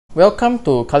Welcome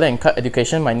to Color and Cut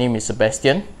Education. My name is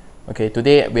Sebastian. Okay,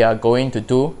 today we are going to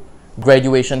do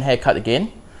graduation haircut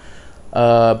again,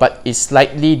 but it's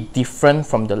slightly different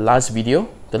from the last video.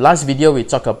 The last video we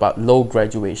talked about low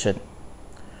graduation.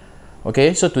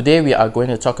 Okay, so today we are going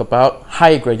to talk about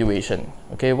high graduation.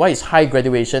 Okay, what is high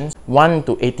graduation? 1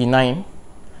 to 89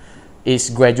 is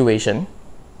graduation.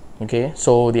 Okay,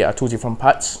 so there are two different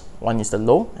parts. One is the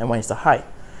low and one is the high.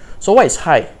 So what is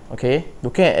high? Okay,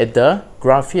 looking at the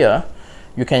graph here,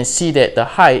 you can see that the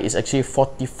high is actually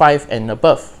 45 and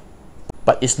above,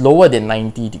 but it's lower than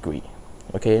 90 degree.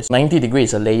 Okay, so 90 degree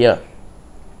is a layer.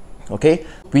 Okay,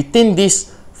 within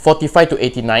this 45 to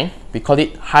 89, we call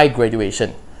it high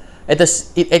graduation. It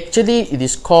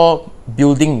is called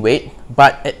building weight,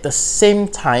 but at the same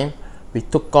time, we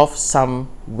took off some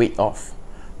weight off.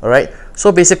 All right,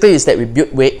 so basically is that we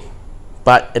build weight,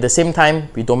 but at the same time,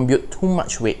 we don't build too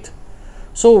much weight.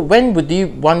 So when would you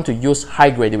want to use high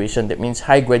graduation? That means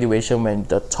high graduation when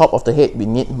the top of the head, we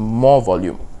need more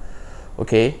volume.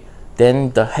 Okay,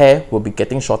 then the hair will be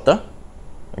getting shorter,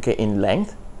 okay, in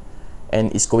length,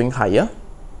 and it's going higher,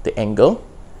 the angle.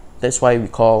 That's why we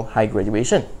call high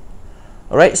graduation.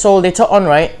 All right, so later on,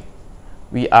 right,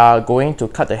 we are going to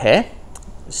cut the hair,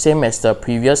 same as the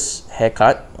previous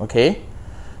haircut. Okay,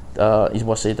 it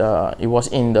was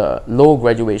in the low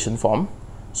graduation form.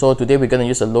 So today we're going to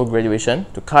use a low graduation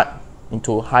to cut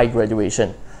into high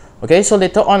graduation. Okay, so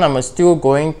later on I'm still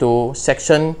going to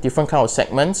section different kind of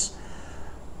segments.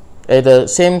 At the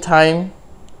same time,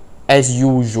 as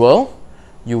usual,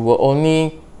 you will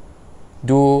only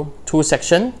do 2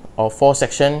 sections or 4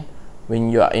 sections when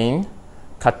you are in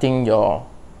cutting your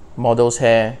model's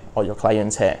hair or your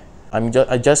client's hair. I'm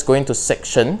just going to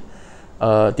section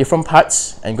different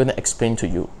parts and going to explain to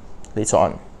you later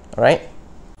on. All right,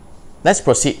 let's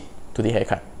proceed to the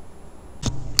haircut.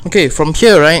 Okay, from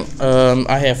here, right,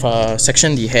 I have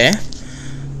sectioned the hair.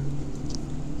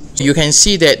 You can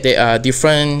see that there are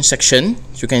different sections.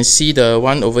 You can see the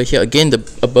one over here again,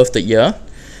 above the ear,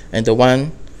 and the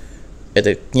one at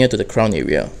near to the crown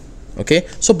area. Okay,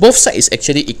 so both sides is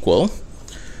actually equal.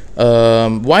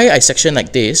 Why I section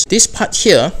like this part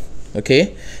here,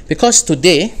 okay, because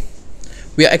today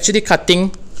we are actually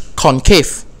cutting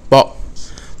concave bob.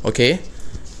 Okay,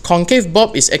 concave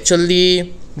bob is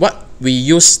actually what we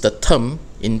use the term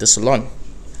in the salon.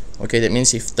 Okay, that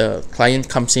means if the client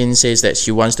comes in, says that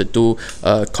she wants to do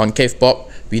a concave bob,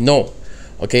 we know,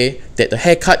 okay, that the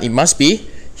haircut, it must be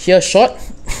here short,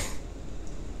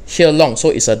 here long, so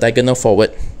it's a diagonal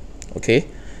forward. Okay,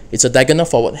 it's a diagonal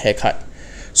forward haircut.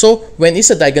 So when it's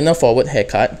a diagonal forward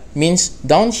haircut, means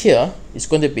down here it's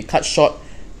going to be cut short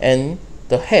and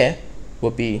the hair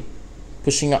will be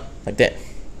pushing up like that.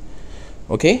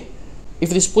 Okay,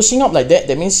 if it is pushing up like that,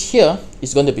 that means here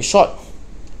it's going to be short,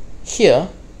 here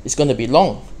it's going to be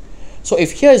long. So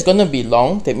if here is going to be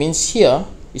long, that means here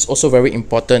is also very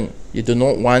important. You do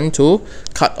not want to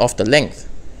cut off the length.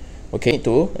 Okay,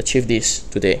 to achieve this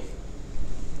today,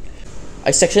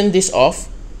 I section this off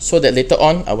so that later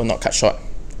on I will not cut short.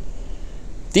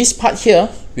 This part here,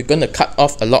 we're going to cut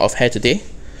off a lot of hair today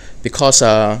because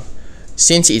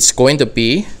since it's going to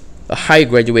be a high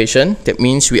graduation, that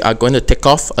means we are going to take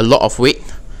off a lot of weight,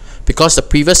 because the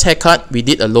previous haircut we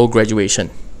did a low graduation.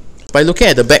 By looking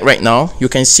at the back right now, you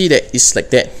can see that it's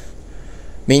like that,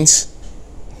 means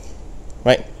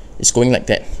right, it's going like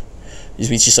that,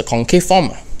 which is a concave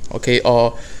form. Okay,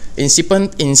 or in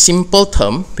simple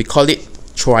term we call it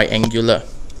triangular.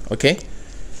 Okay,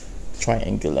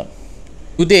 triangular.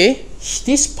 Today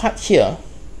this part here,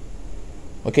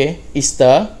 okay, is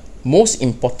the most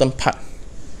important part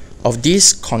of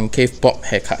this concave bob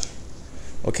haircut.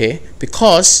 Okay,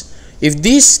 because if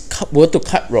this were to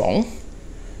cut wrong,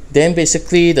 then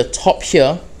basically the top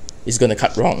here is going to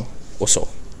cut wrong also.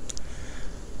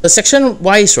 The section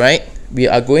wise, right, we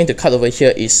are going to cut over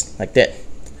here is like that.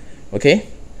 Okay,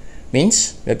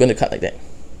 means we are going to cut like that.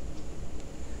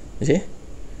 You see,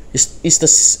 it's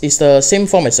the same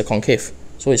form as the concave,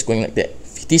 so it's going like that.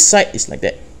 This side is like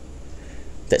that,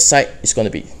 that side is going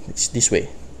to be this way.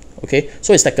 Okay,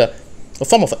 so it's like a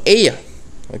form of an A.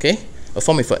 Okay, a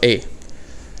form of an A.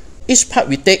 Each part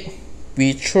we take,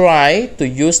 we try to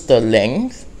use the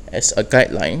length as a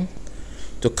guideline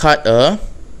to cut a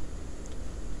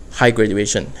high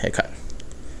graduation haircut.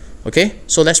 Okay,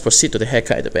 so let's proceed to the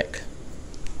haircut at the back.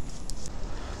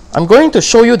 I'm going to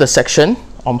show you the section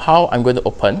on how I'm going to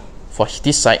open for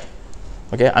this side.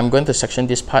 Okay, I'm going to section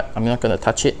this part. I'm not going to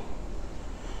touch it.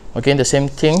 Okay, the same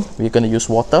thing, we're going to use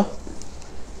water.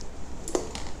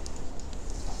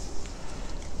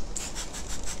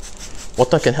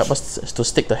 Water can help us to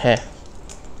stick the hair.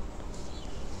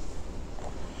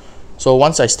 So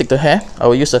once I stick the hair, I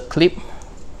will use a clip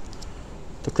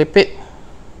to clip it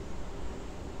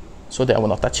so that I will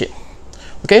not touch it.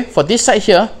 Okay, for this side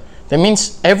here, that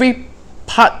means every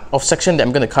part of section that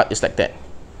I'm going to cut is like that.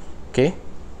 Okay,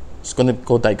 it's going to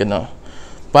go diagonal,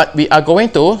 but we are going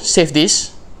to save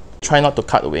this, try not to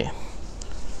cut away.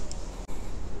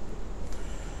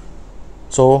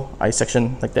 So I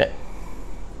section like that.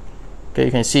 Okay,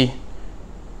 you can see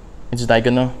it's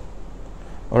diagonal.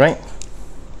 All right,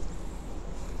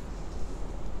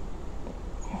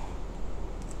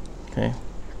 okay,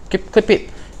 clip it.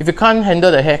 If you can't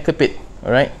handle the hair, clip it.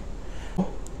 All right,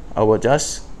 I will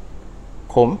just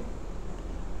comb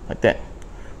like that.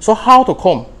 So how to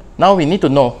comb? Now we need to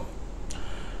know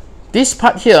this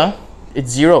part here,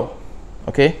 it's 0.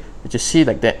 Okay, you just see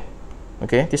like that.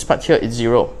 Okay, this part here is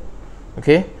 0.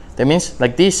 Okay, that means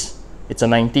like this, it's a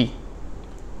 90.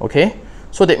 Okay,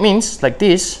 so that means like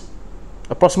this,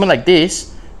 approximate like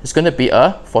this, is going to be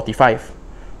a 45.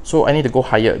 So I need to go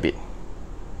higher a bit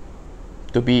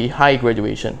to be high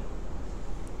graduation.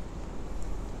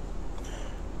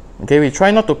 Okay, we try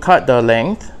not to cut the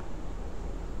length.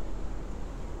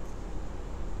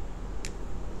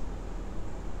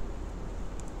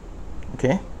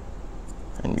 Okay,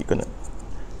 and we're gonna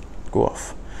go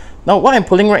off. Now what I'm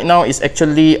pulling right now is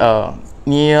actually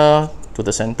near to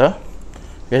the center.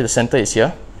 Okay, the center is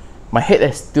here. My head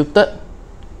is tilted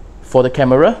for the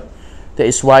camera. That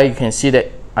is why you can see that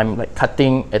I'm like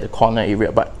cutting at the corner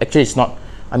area, but actually it's not.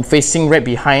 I'm facing right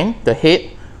behind the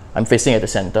head. I'm facing at the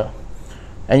center.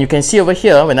 And you can see over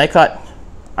here, when I cut,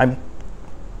 I'm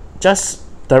just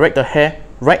direct the hair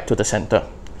right to the center.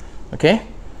 Okay,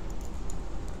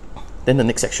 then the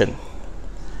next section.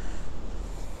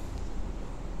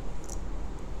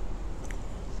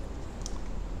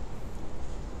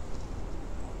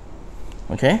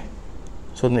 Okay,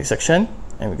 so the next section,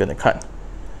 and we're going to cut.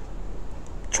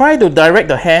 Try to direct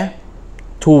the hair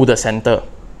to the center.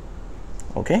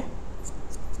 Okay,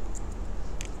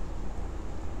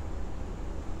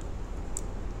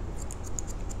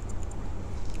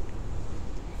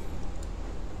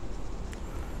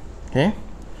 okay,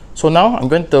 so now I'm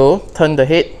going to turn the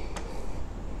head,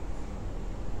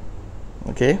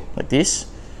 okay, like this,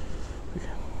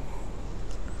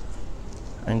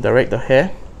 and direct the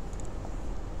hair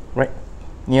right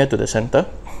near to the center.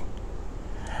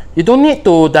 You don't need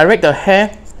to direct the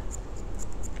hair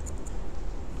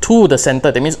to the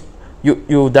center. That means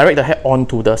you direct the hair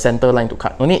onto the center line to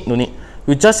cut. No need.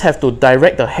 You just have to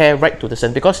direct the hair right to the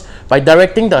center, because by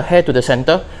directing the hair to the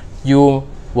center, you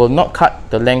will not cut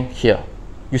the length here.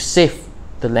 You save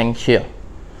the length here.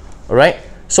 Alright,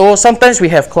 so sometimes we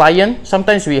have client,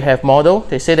 sometimes we have model,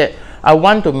 they say that I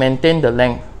want to maintain the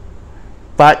length,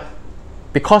 but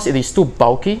because it is too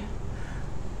bulky,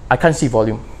 I can't see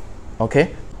volume.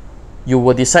 Okay, you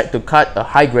will decide to cut a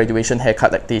high graduation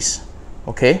haircut like this.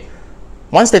 Okay,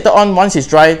 once later on, once it's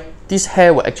dry, this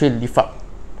hair will actually lift up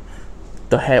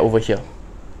the hair over here.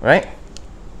 Right,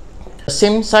 the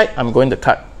same side I'm going to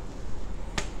cut.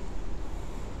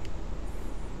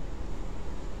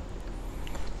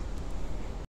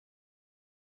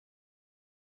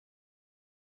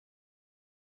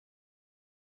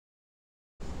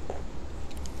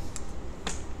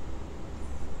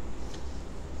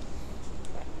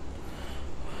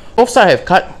 Both sides I have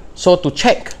cut, so to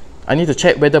check, I need to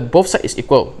check whether both sides is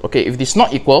equal. Okay, if it's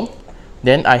not equal,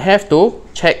 then I have to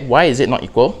check why is it not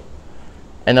equal,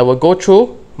 and I will go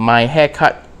through my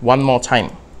haircut one more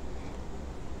time.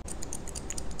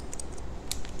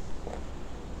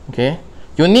 Okay,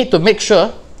 you need to make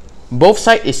sure both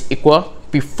sides is equal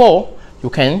before you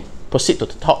can proceed to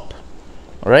the top.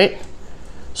 Alright,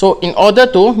 so in order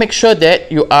to make sure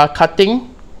that you are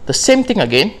cutting the same thing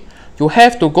again, you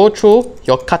have to go through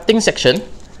your cutting section.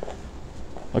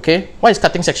 Okay, what is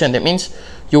cutting section? That means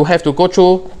you have to go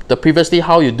through the previously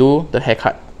how you do the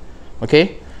haircut.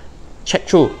 Okay, check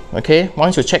through. Okay,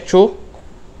 once you check through,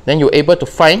 then you're able to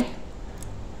find,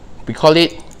 we call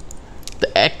it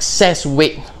the excess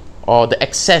weight or the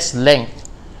excess length.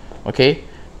 Okay,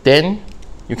 then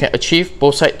you can achieve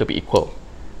both sides to be equal.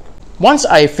 Once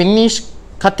I finish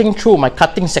cutting through my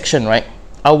cutting section, right,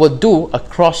 I will do a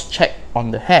cross check on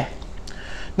the hair.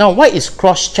 Now, what is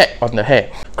cross check on the hair?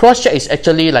 Cross check is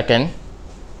actually like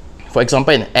for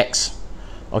example, an X.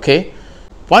 Okay,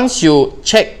 once you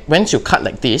cut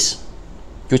like this,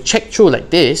 you check through like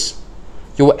this,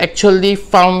 you will actually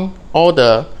find all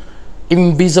the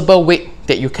invisible weight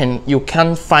that you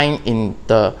can't find in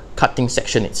the cutting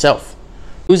section itself.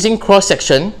 Using cross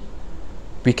section,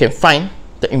 we can find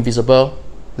the invisible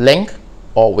length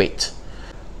or weight.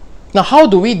 Now, how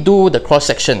do we do the cross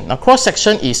section? Now, cross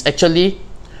section is actually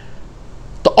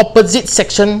the opposite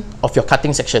section of your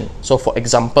cutting section. So for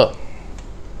example,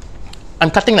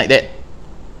 I'm cutting like that,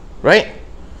 right?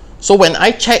 So when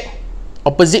I check,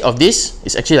 opposite of this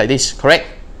is actually like this, correct?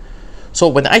 So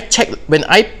when I check, when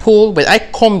I pull, when I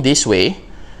comb this way,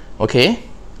 okay,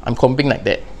 I'm combing like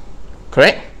that,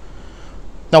 correct?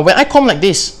 Now when I comb like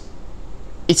this,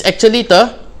 it's actually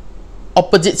the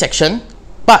opposite section,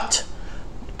 but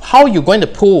how you're going to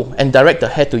pull and direct the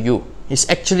hair to you is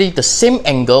actually the same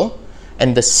angle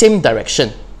and the same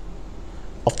direction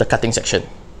of the cutting section.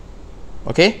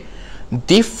 Okay,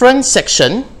 different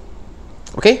section,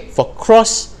 okay, for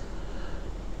cross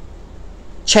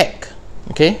check,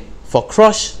 okay, for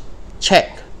cross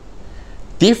check,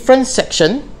 different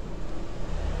section,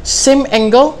 same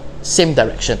angle, same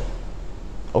direction.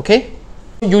 Okay,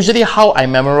 usually how I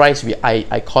memorize,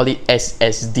 I call it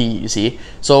SSD, you see.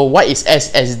 So what is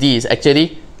SSD? Is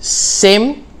actually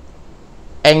same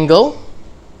angle,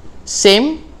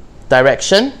 same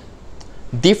direction,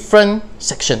 different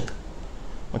section.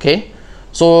 Okay,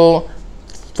 so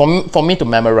for me to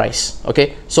memorize.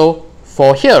 Okay, so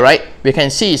for here, right, we can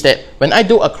see is that when I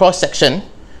do a cross section,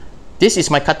 this is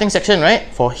my cutting section,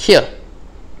 right, for here.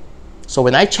 So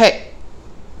when I check,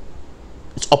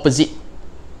 it's opposite.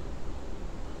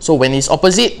 So when it's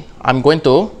opposite, I'm going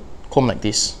to comb like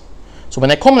this. So when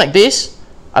I comb like this,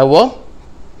 I will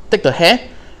take the hair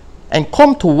and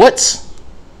comb towards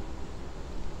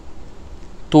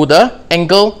to the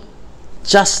angle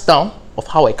just down of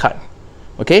how I cut.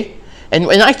 Okay, and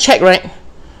when I check, right,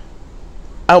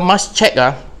 I must check,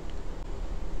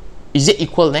 is it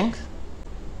equal length?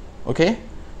 Okay,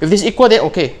 if it is equal, then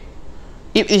okay.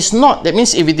 If it's not, that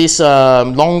means if it is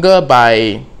longer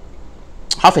by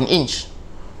half an inch,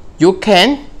 you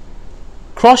can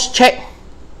cross check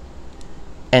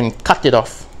and cut it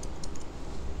off.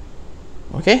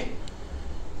 Okay,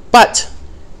 but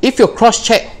if you cross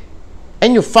check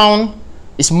and you found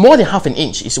it's more than half an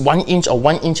inch, it's 1 inch or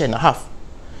 1.5 inches,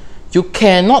 you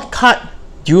cannot cut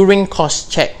during cross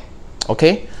check.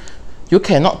 Okay, you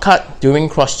cannot cut during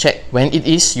cross check when it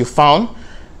is you found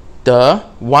the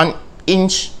 1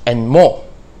 inch and more.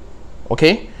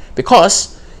 Okay,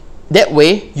 because that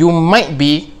way you might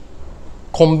be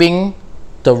combing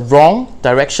the wrong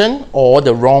direction or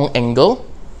the wrong angle,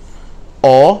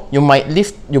 or you might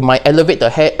elevate the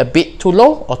hair a bit too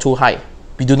low or too high.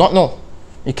 We do not know.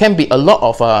 It can be a lot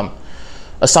of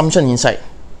assumption inside.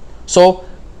 So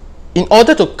in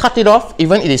order to cut it off,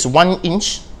 even it is 1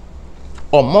 inch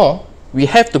or more, we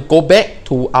have to go back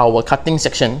to our cutting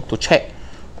section to check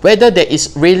whether there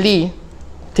is really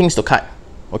things to cut.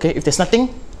 Okay, if there's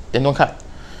nothing, then don't cut.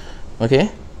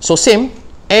 Okay, so same,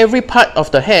 every part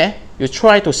of the hair you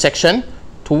try to section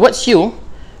towards you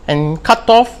and cut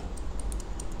off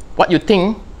what you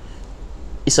think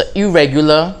is an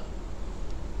irregular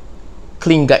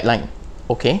clean guideline.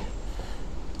 Okay,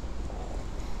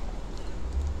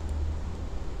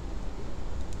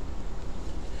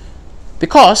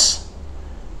 because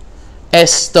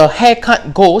as the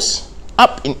haircut goes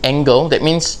up in angle, that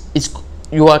means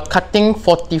you are cutting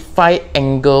 45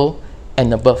 angle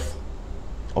and above.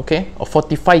 Okay, or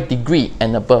 45 degree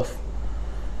and above,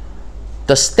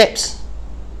 the steps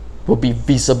will be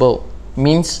visible.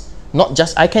 Means not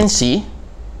just I can see,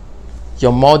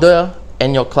 your model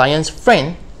and your client's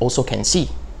friend also can see.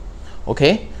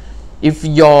 Okay, if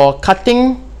your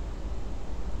cutting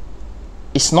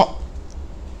is not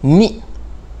neat,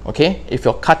 okay, if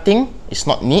your cutting is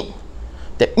not neat,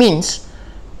 that means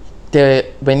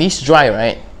when it's dry,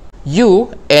 right,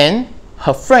 you and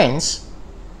her friends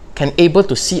can able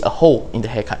to see a hole in the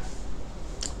haircut.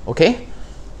 Okay,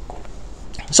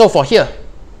 so for here,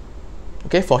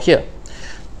 okay, for here,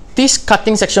 this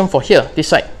cutting section for here, this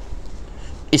side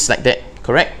is like that,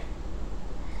 correct?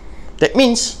 That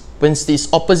means when this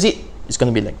opposite, it's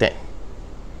going to be like that.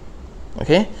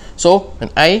 Okay, so when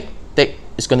I take,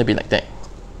 it's going to be like that.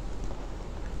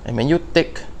 And when you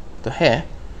take the hair,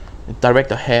 direct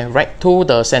the hair right to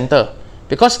the center,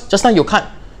 because just now you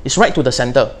cut, it's right to the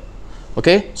center.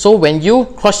 Okay, so when you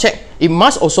cross check, it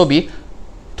must also be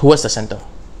towards the center.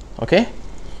 Okay,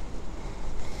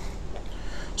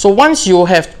 so once you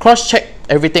have cross checked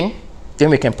everything, then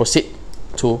we can proceed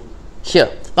to here.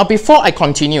 Now before I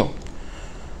continue,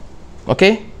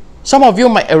 okay, some of you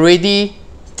might already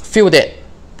feel that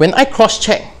when I cross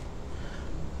check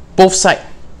both sides,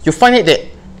 you find it that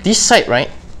this side, right,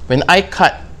 when I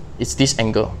cut, it's this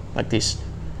angle like this,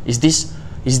 is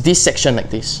this section like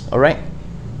this, all right?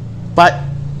 But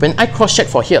when I cross check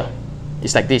for here,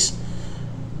 it's like this.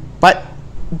 But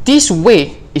this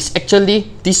way is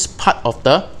actually this part of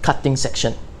the cutting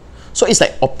section. So it's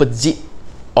like opposite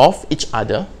of each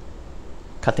other.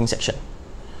 cutting section.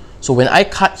 So when I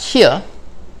cut here,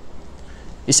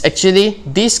 it's actually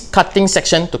this cutting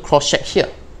section to cross check here.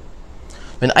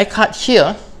 When I cut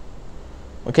here,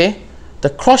 okay, the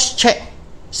cross check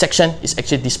section is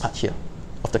actually this part here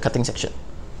of the cutting section.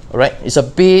 Alright, it's a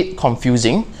bit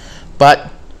confusing,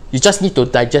 but you just need to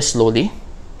digest slowly,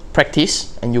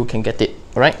 practice, and you can get it.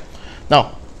 Alright,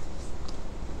 now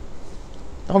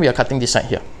we are cutting this side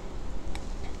here.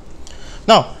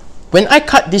 Now when I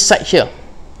cut this side here,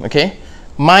 okay,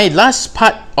 my last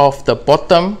part of the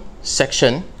bottom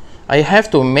section, I have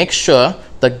to make sure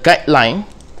the guideline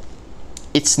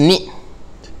it's neat.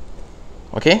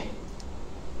 Okay,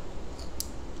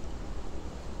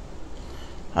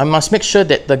 I must make sure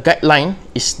that the guideline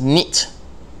is neat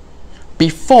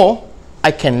before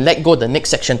I can let go the next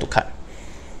section to cut.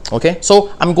 Okay,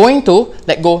 so I'm going to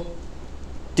let go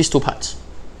these two parts.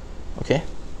 Okay,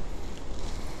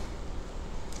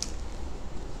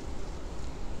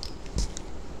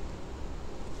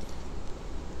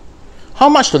 how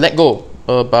much to let go?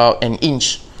 About an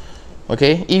inch.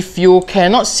 Okay, if you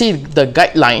cannot see the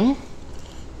guideline,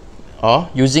 or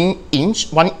using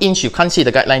 1 inch, you can't see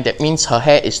the guideline, that means her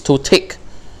hair is too thick.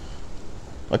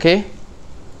 Okay,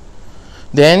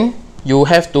 then you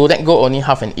have to let go only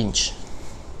half an inch.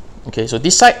 Okay, so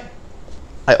this side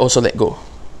I also let go.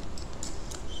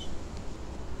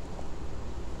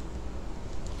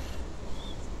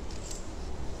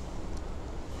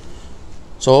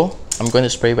 So I'm going to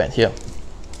spray wet here.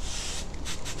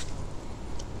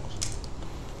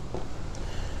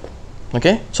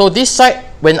 Okay, so this side,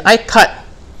 when I cut,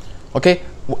 okay,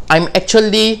 I'm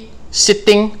actually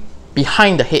sitting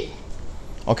behind the head.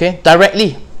 Okay,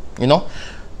 directly, you know,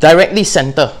 directly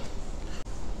center.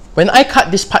 When I cut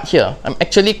this part here, I'm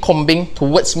actually combing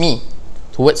towards me.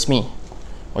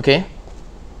 Okay,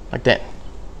 like that.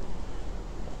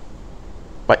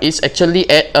 But it's actually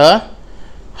at a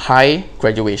high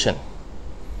graduation.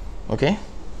 Okay,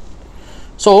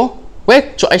 so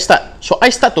where should I start? Should I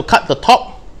start to cut the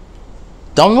top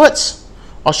downwards,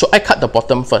 or should I cut the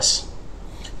bottom first?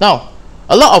 Now,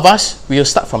 a lot of us will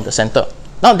start from the center.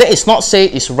 Now, that is not say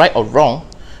it's right or wrong,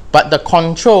 but the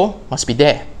control must be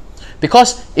there.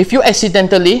 Because if you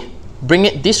accidentally bring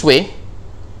it this way,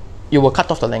 you will cut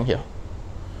off the length here.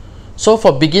 So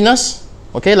for beginners,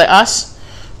 okay, like us,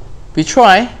 we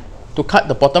try to cut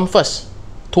the bottom first,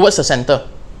 towards the center.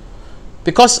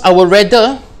 Because I would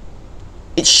rather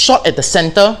it's short at the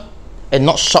center and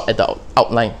not short at the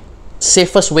outline.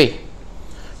 Safest way.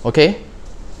 Okay,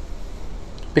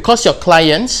 because your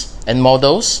clients and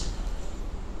models,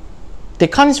 they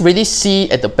can't really see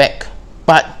at the back,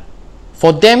 but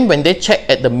for them, when they check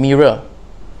at the mirror,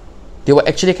 they will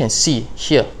actually can see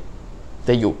here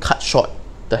that you cut short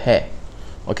the hair.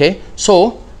 Okay,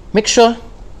 so make sure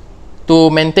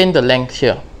to maintain the length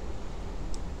here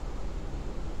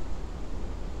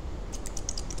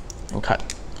and cut.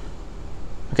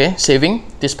 Okay, saving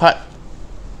this part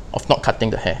of not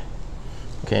cutting the hair.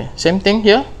 Okay, same thing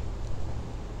here,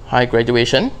 high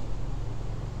graduation.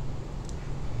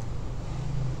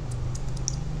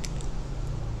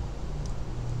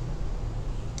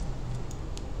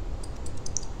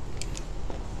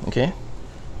 Okay,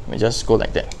 we just go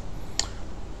like that.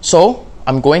 So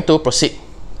I'm going to proceed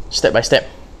step by step.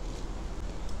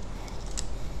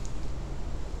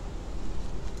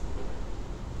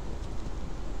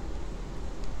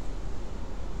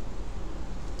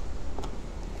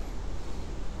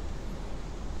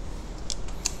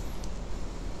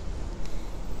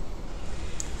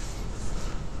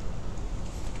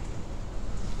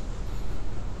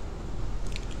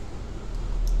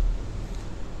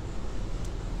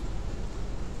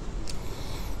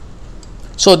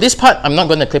 So this part, I'm not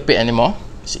going to clip it anymore.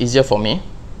 It's easier for me.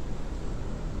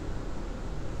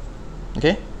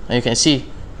 Okay, and you can see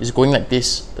it's going like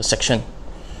this, the section.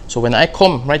 So when I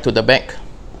comb right to the back,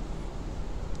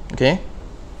 okay,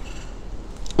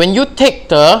 when you take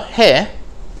the hair,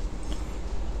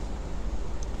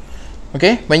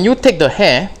 okay, when you take the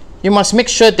hair, you must make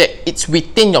sure that it's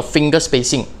within your finger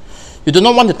spacing. You do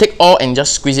not want to take all and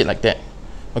just squeeze it like that,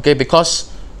 okay,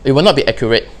 because it will not be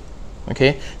accurate.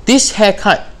 Okay, this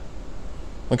haircut,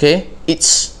 okay,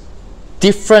 it's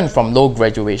different from low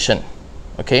graduation.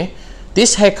 Okay,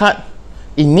 this haircut,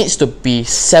 it needs to be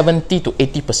 70 to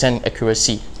 80%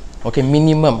 accuracy. Okay,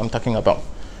 minimum I'm talking about.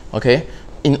 Okay,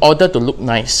 in order to look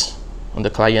nice on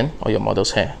the client or your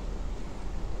model's hair.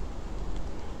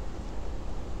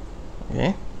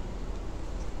 Okay,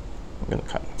 I'm gonna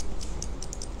cut.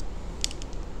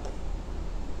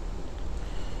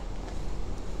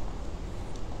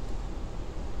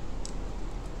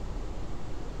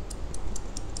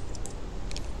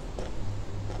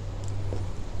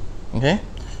 Okay,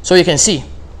 so you can see,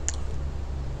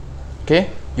 okay,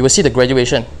 you will see the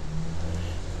graduation.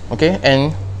 Okay,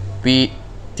 and we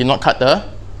did not cut the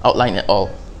outline at all.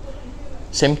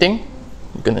 Same thing,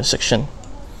 you're gonna section.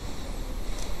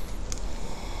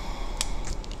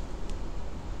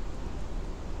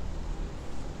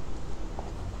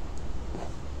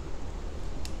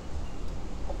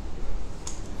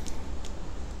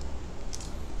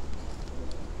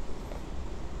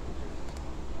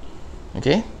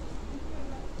 Okay,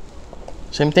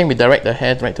 same thing, we direct the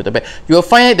hair right to the back. You will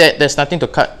find that there's nothing to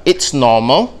cut. It's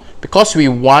normal because we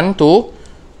want to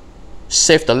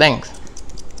save the length.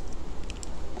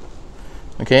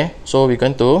 Okay, so we're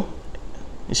going to,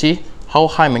 you see how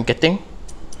high I'm getting?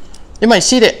 You might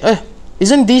see that,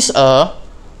 isn't this a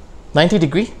 90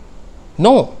 degree?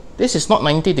 No, this is not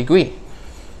 90 degree.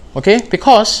 Okay,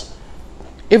 because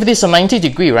if it is a 90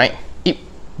 degree, right, it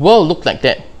will look like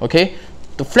that. Okay,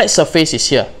 the flat surface is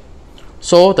here,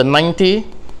 so the 90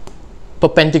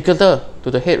 perpendicular to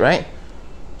the head, right?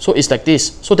 So it's like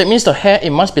this. So that means the hair, it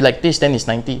must be like this, then it's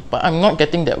 90. But I'm not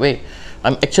getting that way.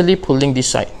 I'm actually pulling this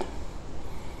side.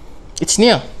 It's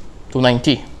near to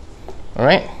 90.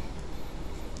 Alright?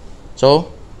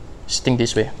 So sitting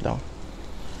this way down.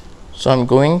 So I'm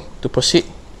going to proceed.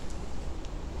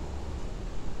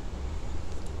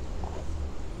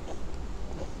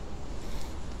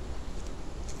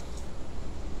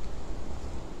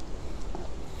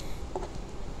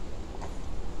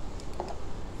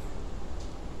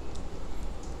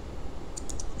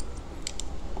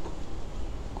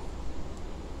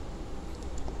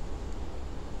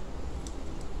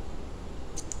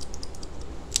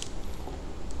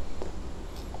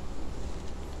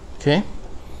 Okay,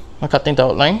 I'm cutting the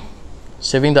outline,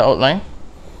 saving the outline.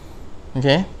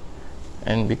 Okay,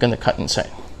 and we're going to cut inside.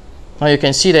 Now you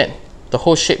can see that the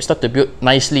whole shape start to build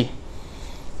nicely.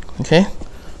 Okay,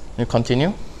 you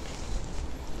continue.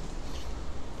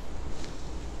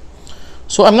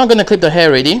 So I'm not going to clip the hair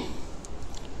already.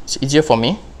 It's easier for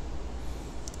me.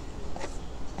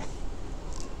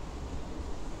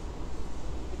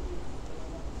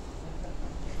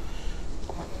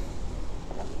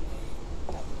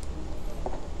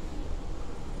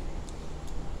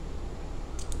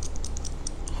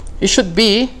 It should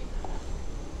be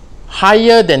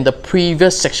higher than the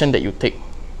previous section that you take.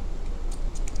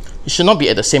 It should not be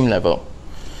at the same level.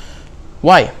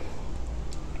 Why?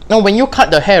 Now when you cut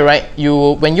the hair, right,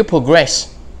 when you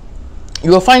progress,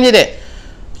 you will find it that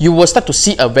you will start to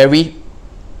see a very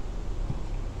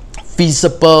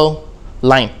visible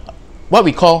line, what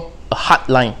we call a hard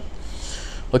line.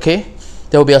 Okay,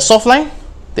 there will be a soft line,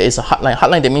 there is a hard line.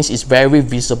 Hard line, that means it's very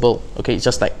visible. Okay, it's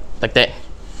just like that.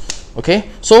 Okay,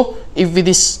 so if it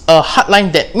is a hard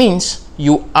line, that means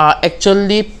you are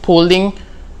actually pulling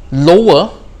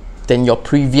lower than your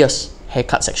previous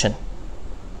haircut section,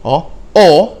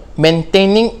 or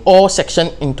maintaining all section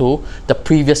into the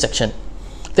previous section.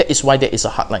 That is why there is a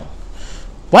hard line.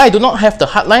 Why I do not have the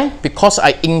hard line? Because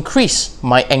I increase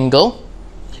my angle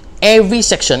every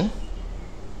section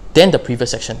than the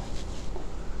previous section.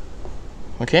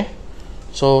 Okay,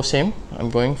 so same, I'm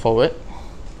going forward.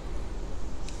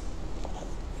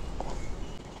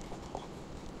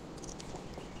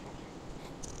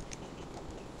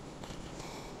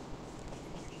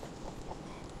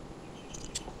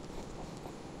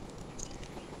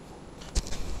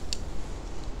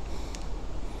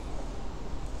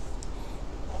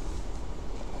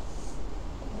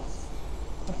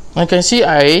 You can see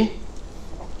I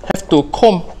have to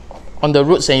comb on the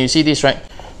roots, and you see this, right?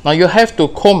 Now you have to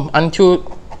comb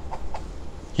until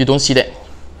you don't see that.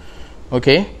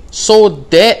 Okay, so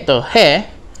that the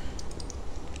hair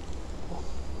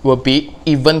will be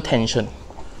even tension.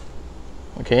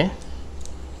 Okay.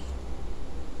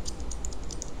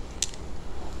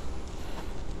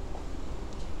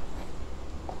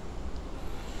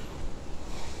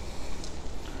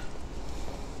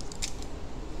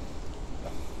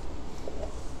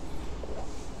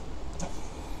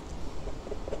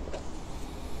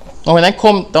 Now when I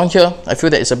comb down here, I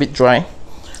feel that it's a bit dry.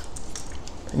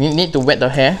 You need to wet the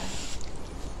hair.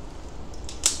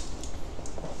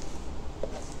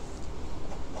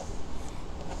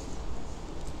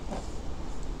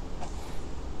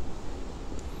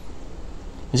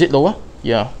 Is it lower?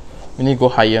 Yeah, we need to go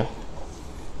higher.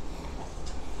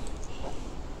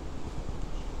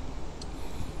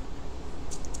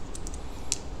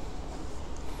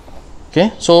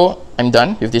 Okay, so I'm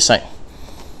done with this side.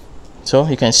 So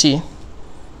you can see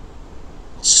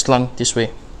slant this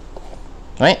way,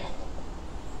 right?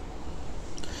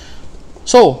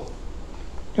 So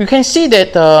you can see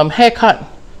that haircut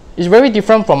is very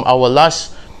different from our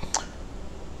last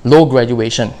low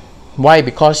graduation. Why?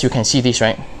 Because you can see this,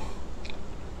 right?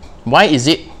 Why is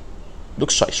it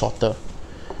looks like shorter?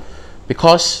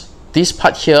 Because this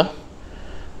part here,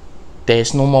 there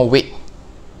is no more weight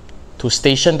to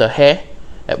station the hair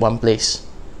at one place.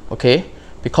 Okay,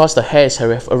 because the hairs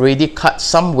have already cut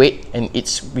some weight, and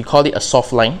we call it a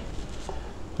soft line.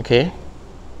 Okay,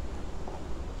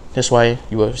 that's why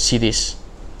you will see this.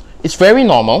 It's very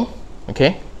normal.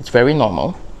 Okay, it's very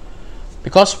normal,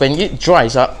 because when it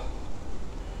dries up,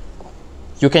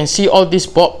 you can see all this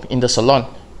bob in the salon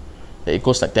that it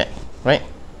goes like that, right?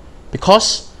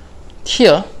 Because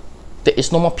here there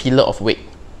is no more pillar of weight.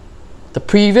 The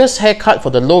previous haircut for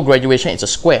the low graduation is a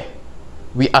square.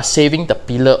 We are saving the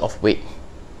pillar of weight.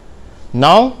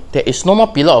 Now there is no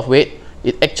more pillar of weight.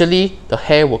 It actually, the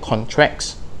hair will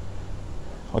contract,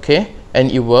 okay, and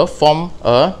it will form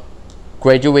a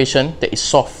graduation that is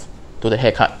soft to the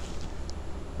haircut.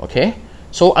 Okay,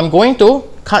 so I'm going to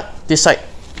cut this side.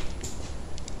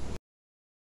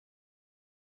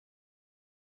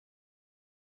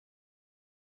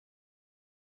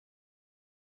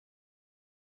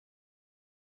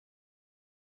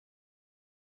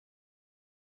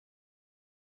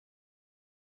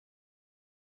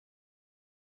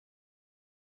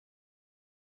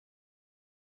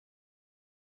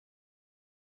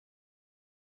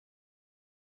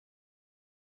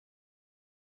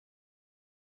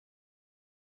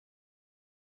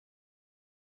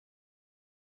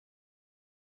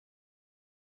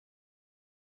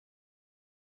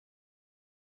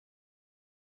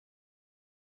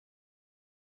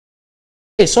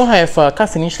 Okay, so I have cut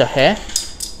finished the hair.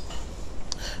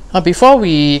 Now before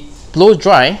we blow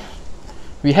dry,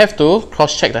 we have to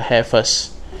cross check the hair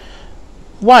first.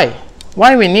 Why?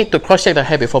 Why we need to cross check the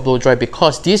hair before blow dry?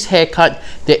 Because this haircut,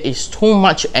 there is too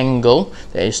much angle,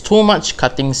 there is too much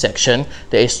cutting section,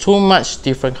 there is too much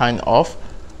different kind of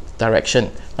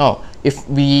direction. Now if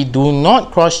we do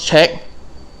not cross check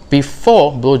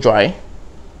before blow dry,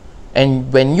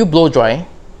 and when you blow dry,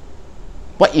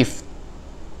 what if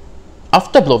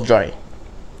after blow dry?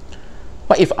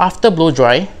 What if after blow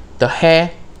dry, the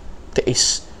hair, there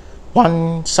is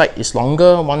one side is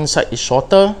longer, one side is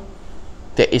shorter,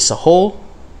 there is a whole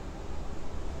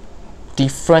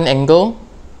different angle,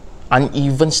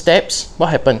 uneven steps? What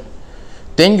happened?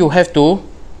 Then you have to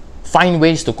find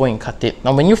ways to go and cut it.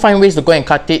 Now when you find ways to go and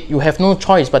cut it, you have no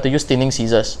choice but to use thinning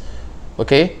scissors.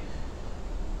 Okay,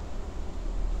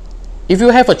 if you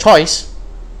have a choice,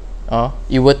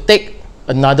 it will take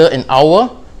an hour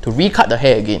to recut the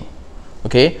hair again.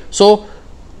 Okay, so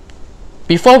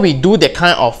before we do that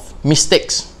kind of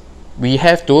mistakes, we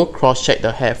have to cross check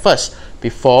the hair first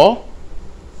before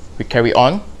we carry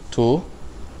on to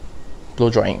blow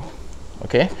drying.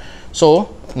 Okay,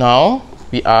 so now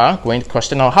we are going to cross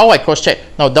check. Now how I cross check?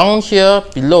 Now down here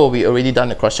below we already done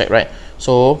the cross check, right?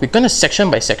 So we're going to section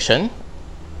by section.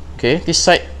 Okay, this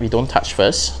side we don't touch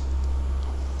first.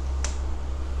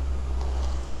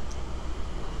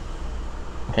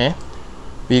 Okay,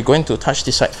 we're going to touch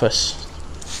this side first.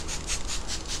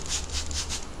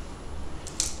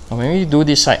 Now when we do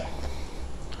this side,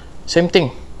 same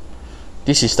thing.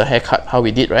 This is the haircut, how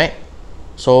we did, right?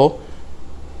 So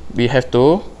we have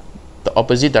to, the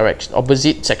opposite direction,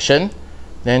 opposite section,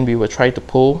 then we will try to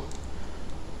pull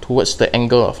towards the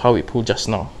angle of how we pulled just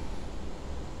now.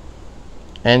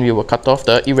 And we will cut off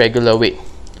the irregular weight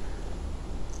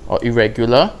or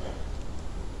irregular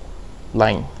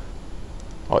line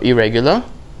or irregular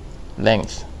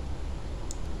length.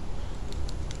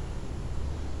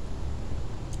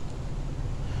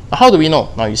 Now how do we know?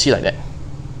 Now you see like that.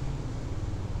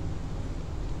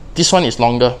 This one is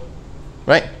longer,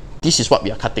 right? This is what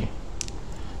we are cutting.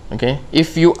 Okay,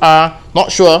 if you are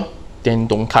not sure, then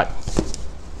don't cut.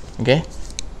 Okay,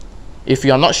 if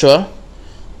you are not sure,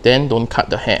 then don't cut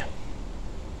the hair.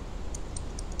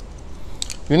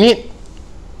 You need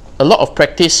a lot of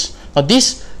practice. Now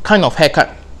this kind of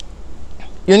haircut,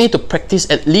 you need to practice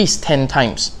at least 10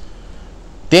 times.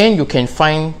 Then you can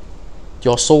find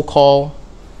your so-called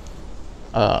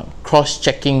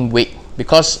cross-checking weight.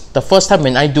 Because the first time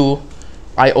when I do,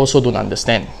 I also don't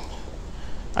understand.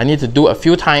 I need to do a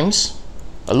few times,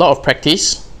 a lot of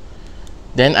practice,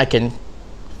 then I can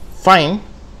find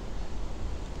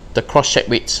the cross-check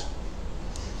weights.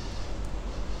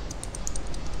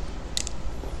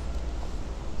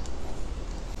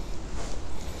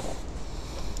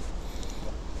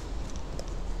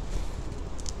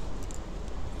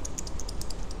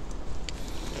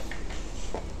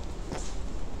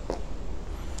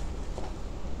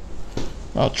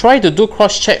 Now try to do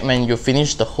cross check when you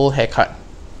finish the whole haircut.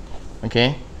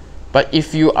 Okay, but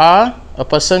if you are a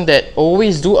person that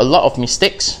always do a lot of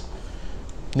mistakes,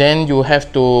 then you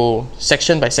have to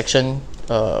section by section,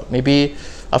 maybe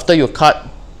after you cut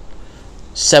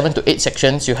 7 to 8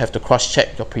 sections, you have to cross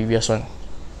check your previous one.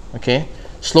 Okay,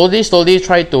 slowly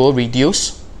try to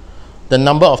reduce the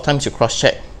number of times you cross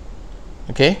check.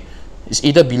 Okay, it's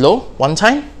either below 1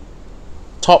 time,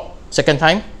 top 2nd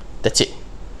time, that's it.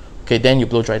 Okay, then you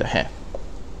blow dry the hair.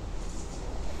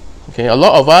 Okay, a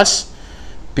lot of us,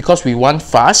 because we want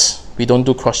fast, we don't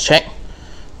do cross check,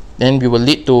 then we will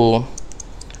lead to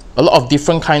a lot of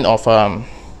different kind of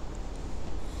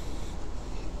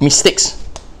mistakes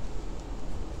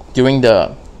during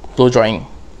the blow drying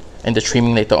and the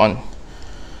trimming later on.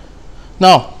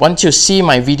 Now, once you see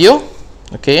my video,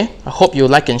 okay, I hope you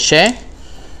like and share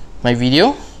my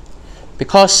video,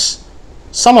 because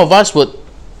some of us would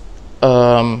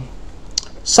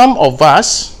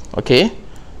okay,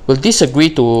 will disagree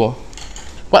to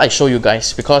what I show you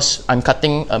guys, because I'm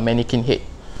cutting a mannequin head,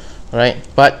 right?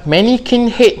 But mannequin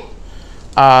head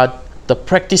are the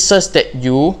practices that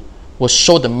you will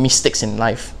show the mistakes in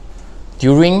life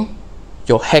during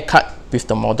your haircut with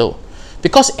the model,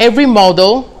 because every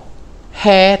model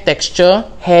hair texture,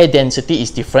 hair density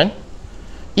is different.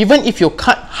 Even if you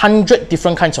cut 100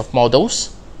 different kinds of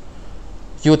models,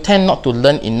 you tend not to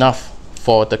learn enough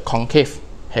for the concave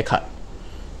haircut,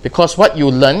 because what you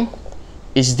learn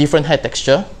is different hair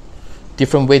texture,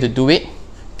 different way to do it,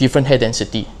 different hair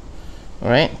density. All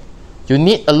right, you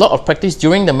need a lot of practice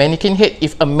during the mannequin head.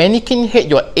 If a mannequin head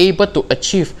you are able to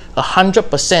achieve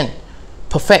 100%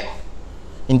 perfect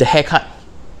in the haircut,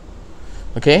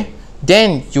 okay,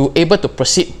 then you're able to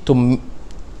proceed to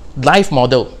live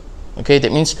model. Okay,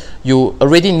 that means you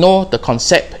already know the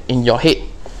concept in your head,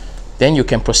 then you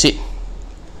can proceed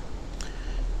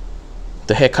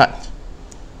the haircut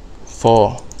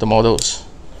for the models.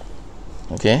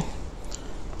 Okay,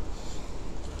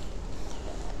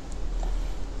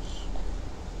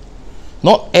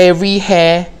 not every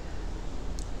hair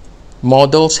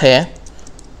model's hair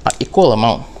are equal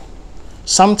amount.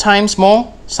 Sometimes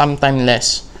more, sometimes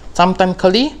less, sometimes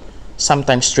curly,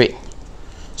 sometimes straight.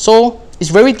 So it's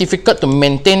very difficult to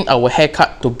maintain our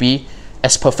haircut to be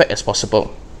as perfect as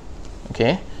possible.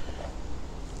 Okay,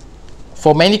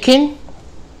 for mannequin,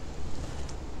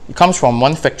 it comes from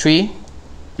one factory.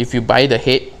 If you buy the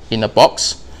head in a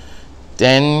box,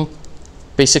 then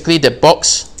basically the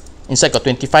box inside got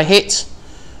 25 heads,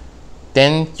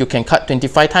 then you can cut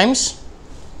 25 times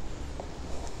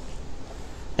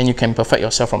and you can perfect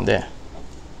yourself from there.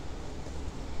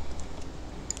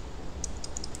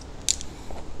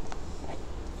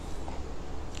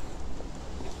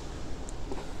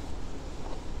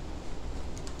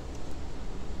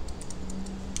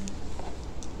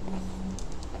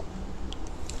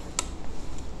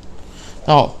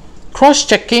 Now,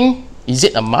 cross-checking, is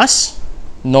it a must?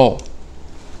 No.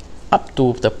 Up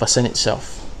to the person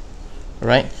itself.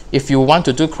 Right? If you want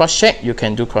to do cross-check, you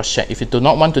can do cross-check. If you do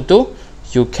not want to do,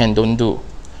 you can don't do.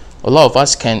 A lot of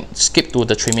us can skip to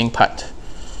the trimming part.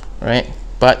 Right?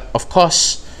 But of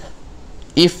course,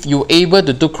 if you're able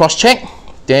to do cross-check,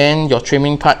 then your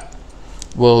trimming part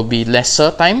will be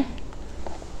lesser time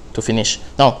to finish.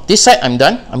 Now, this side I'm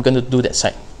done. I'm going to do that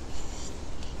side.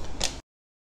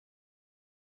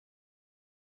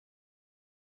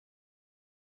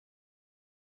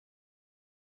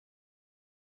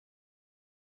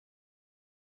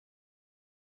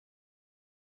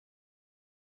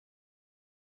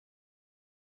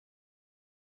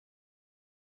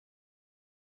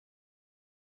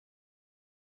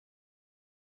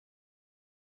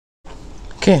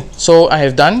 Okay, so I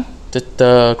have done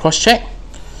the cross check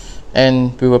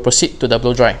and we will proceed to the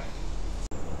blow dry.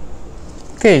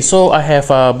 Okay, so I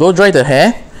have blow dried the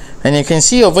hair, and you can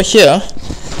see over here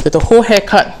that the whole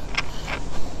haircut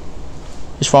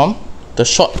is from the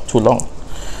short to long.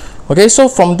 Okay, so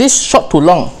from this short to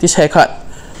long, this haircut,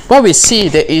 what we see,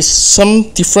 there is some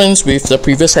difference with the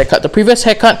previous haircut. The previous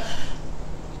haircut,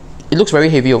 it looks very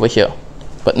heavy over here,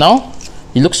 but now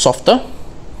it looks softer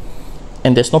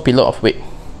and there's no pillar of weight.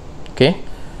 Okay,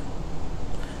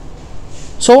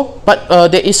 so but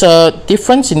there is a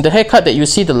difference in the haircut that you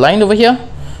see the line over here.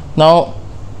 Now,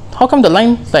 how come the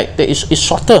line like there is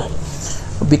shorter?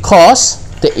 Because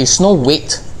there is no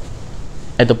weight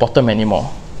at the bottom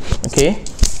anymore. Okay,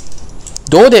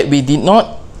 though that we did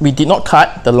not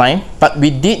cut the line, but we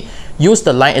did use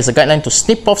the line as a guideline to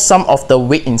snip off some of the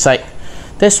weight inside.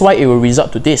 That's why it will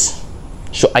result to this.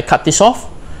 Should I cut this off?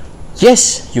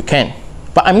 Yes, you can.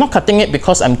 But I'm not cutting it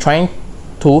because I'm trying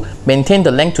to maintain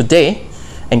the length today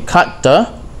and cut the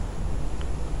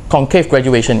concave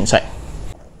graduation inside.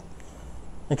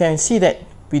 You can see that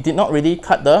we did not really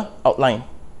cut the outline.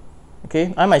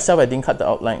 Okay, I myself, I didn't cut the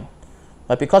outline,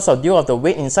 but because of due of the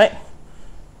weight inside,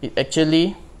 it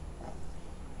actually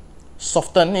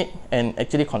soften it and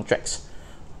actually contracts.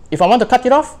 If I want to cut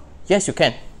it off, yes, you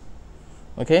can.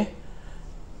 Okay,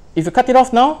 if you cut it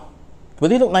off now,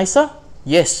 will it look nicer?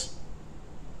 Yes,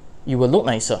 it will look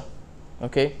nicer.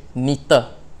 Okay, neater,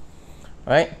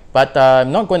 right? But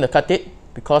I'm not going to cut it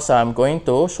because I'm going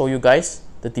to show you guys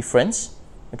the difference.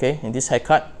 Okay, in this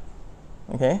haircut.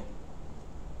 Okay,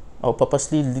 I'll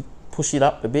purposely push it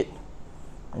up a bit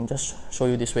and just show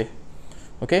you this way.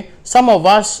 Okay, some of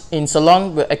us in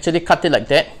salon will actually cut it like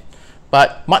that,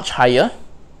 but much higher,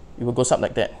 it will go up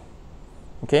like that.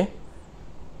 Okay,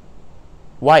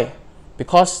 why?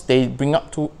 Because they bring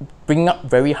up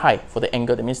very high for the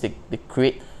angle. That means they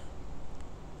create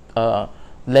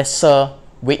lesser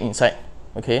weight inside.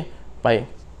 Okay, by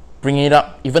bringing it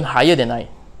up even higher than I.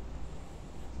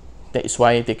 That is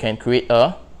why they can create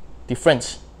a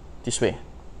difference this way.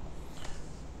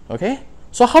 Okay,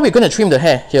 so how we're going to trim the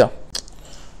hair here?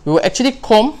 We will actually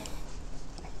comb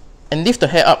and lift the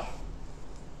hair up.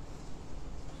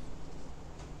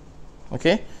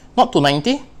 Okay, not to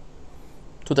 90,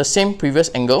 to the same previous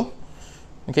angle.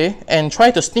 Okay, and try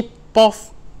to snip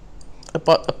off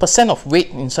about 1% of weight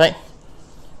inside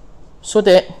so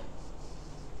that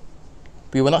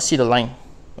we will not see the line.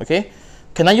 Okay,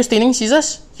 can I use thinning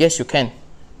scissors? Yes, you can,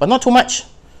 but not too much,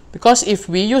 because if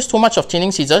we use too much of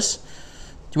thinning scissors,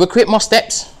 you will create more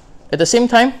steps. At the same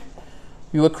time,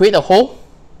 you will create a hole.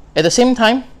 At the same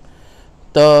time,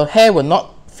 the hair will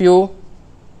not feel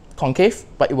concave,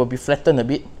 but it will be flattened a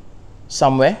bit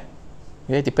somewhere.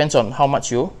 Okay, depends on how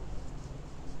much you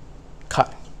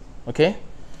cut. Okay,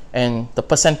 and the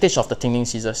percentage of the thinning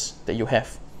scissors that you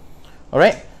have. All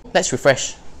right, let's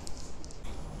refresh.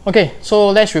 Okay, so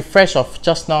let's refresh of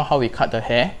just now how we cut the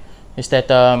hair. Is that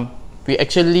we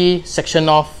actually section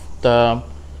off the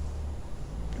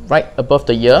right above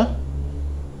the ear,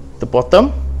 the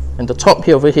bottom, and the top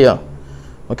here over here.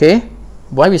 Okay,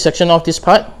 why we section off this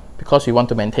part? Because we want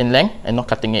to maintain length and not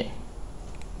cutting it.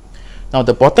 Now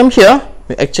the bottom here,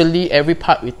 we actually every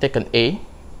part we take an A.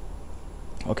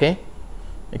 Okay,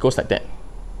 it goes like that.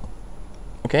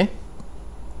 Okay,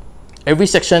 every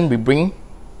section we bring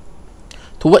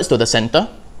towards to the center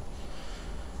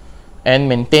and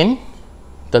maintain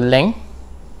the length,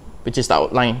 which is the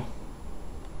outline.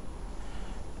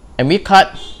 And we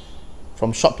cut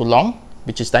from short to long,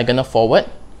 which is diagonal forward,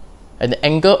 at the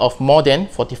angle of more than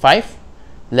 45,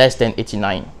 less than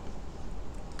 89.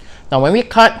 Now when we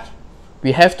cut,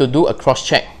 we have to do a cross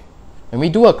check. When we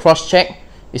do a cross check,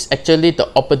 it's actually the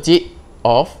opposite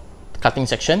of the cutting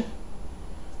section.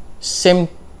 Same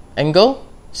angle,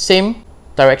 same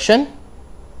direction,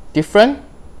 different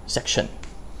section.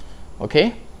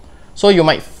 Okay, so you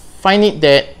might find it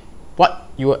that what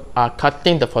you are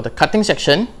cutting for the cutting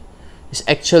section is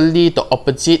actually the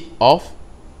opposite of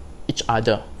each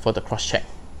other for the cross check.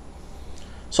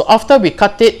 So after we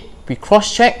cut it, we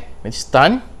cross check. When it's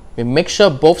done, we make sure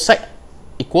both sides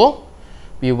equal.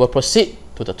 We will proceed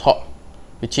to the top,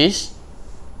 which is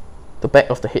the back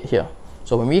of the head here.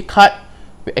 So when we cut,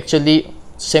 we actually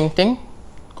same thing,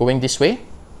 going this way,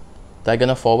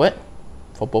 diagonal forward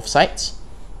for both sides.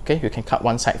 Okay, you can cut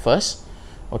one side first.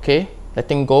 Okay,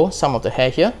 letting go some of the hair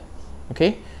here.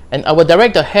 Okay, and I will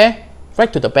direct the hair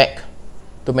right to the back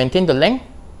to maintain the length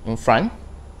in front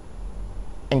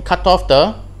and cut off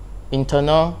the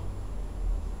internal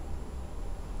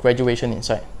graduation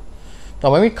inside.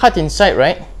 Now when we cut inside,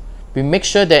 right, we make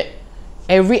sure that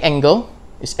every angle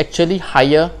is actually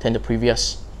higher than the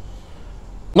previous.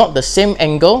 Not the same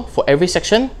angle for every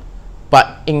section,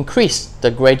 but increase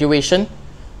the graduation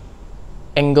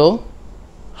angle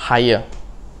higher.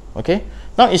 Okay,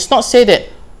 now it's not say that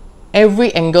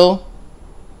every angle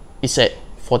is at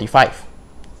 45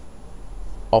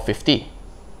 or 50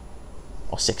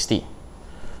 or 60.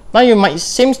 Now you might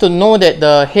seem to know that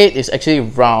the head is actually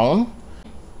round.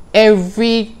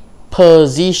 Every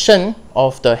position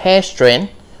of the hair strand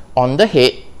on the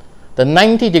head, the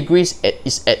 90 degrees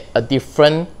is at a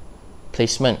different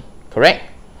placement,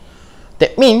 correct?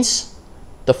 That means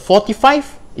the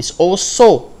 45 is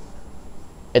also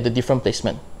at a different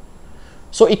placement.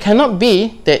 So it cannot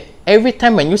be that every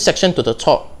time when you section to the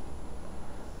top,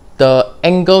 the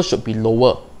angle should be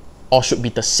lower or should be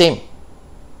the same.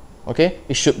 Okay,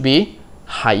 it should be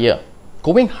higher,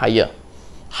 going higher.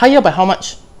 Higher by how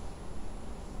much?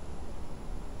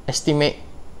 Estimate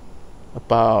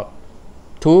about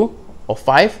 2 or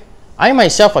 5. I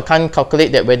myself, I can't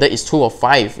calculate that whether it's 2 or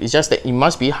 5. It's just that it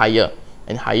must be higher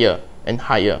and higher and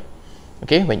higher.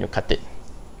 Okay, when you cut it.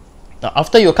 Now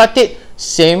after you cut it,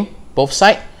 same both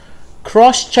sides,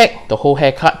 cross check the whole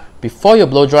haircut before you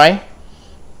blow dry.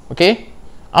 Okay,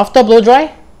 after blow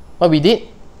dry, what we did,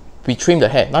 we trimmed the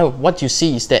hair. Now what you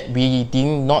see is that we did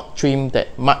not trim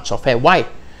that much of hair. Why?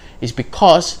 It's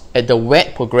because at the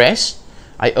wet progress,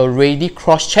 I already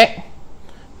cross check,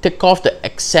 take off the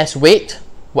excess weight,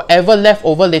 whatever left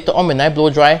over later on when I blow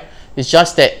dry. It's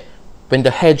just that when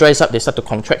the hair dries up, they start to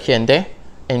contract here and there,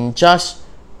 and just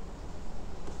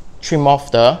trim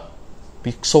off the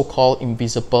so-called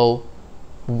invisible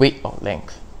weight or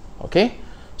length. Okay,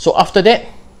 so after that,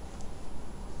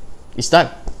 it's done,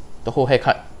 the whole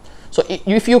haircut. So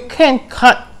if you can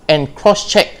cut and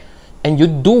cross-check and you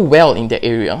do well in that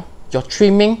area, your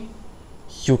trimming,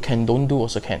 you can don't do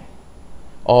also can.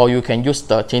 Or you can use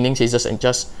the thinning scissors and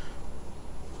just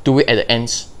do it at the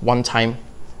ends one time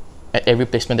at every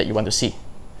placement that you want to see.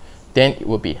 Then it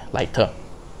will be lighter.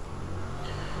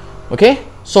 Okay,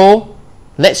 so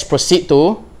let's proceed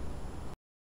to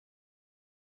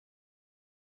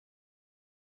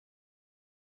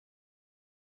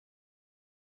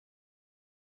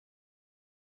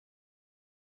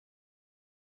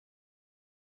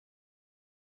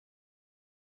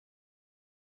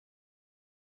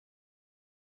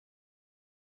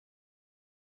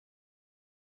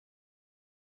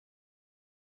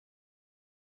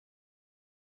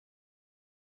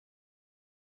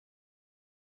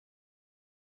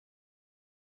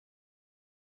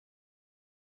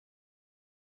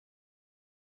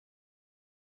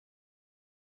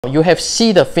you have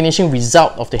seen the finishing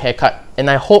result of the haircut, and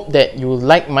I hope that you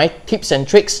like my tips and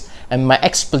tricks and my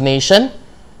explanation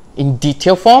in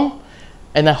detail form,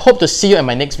 and I hope to see you in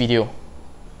my next video.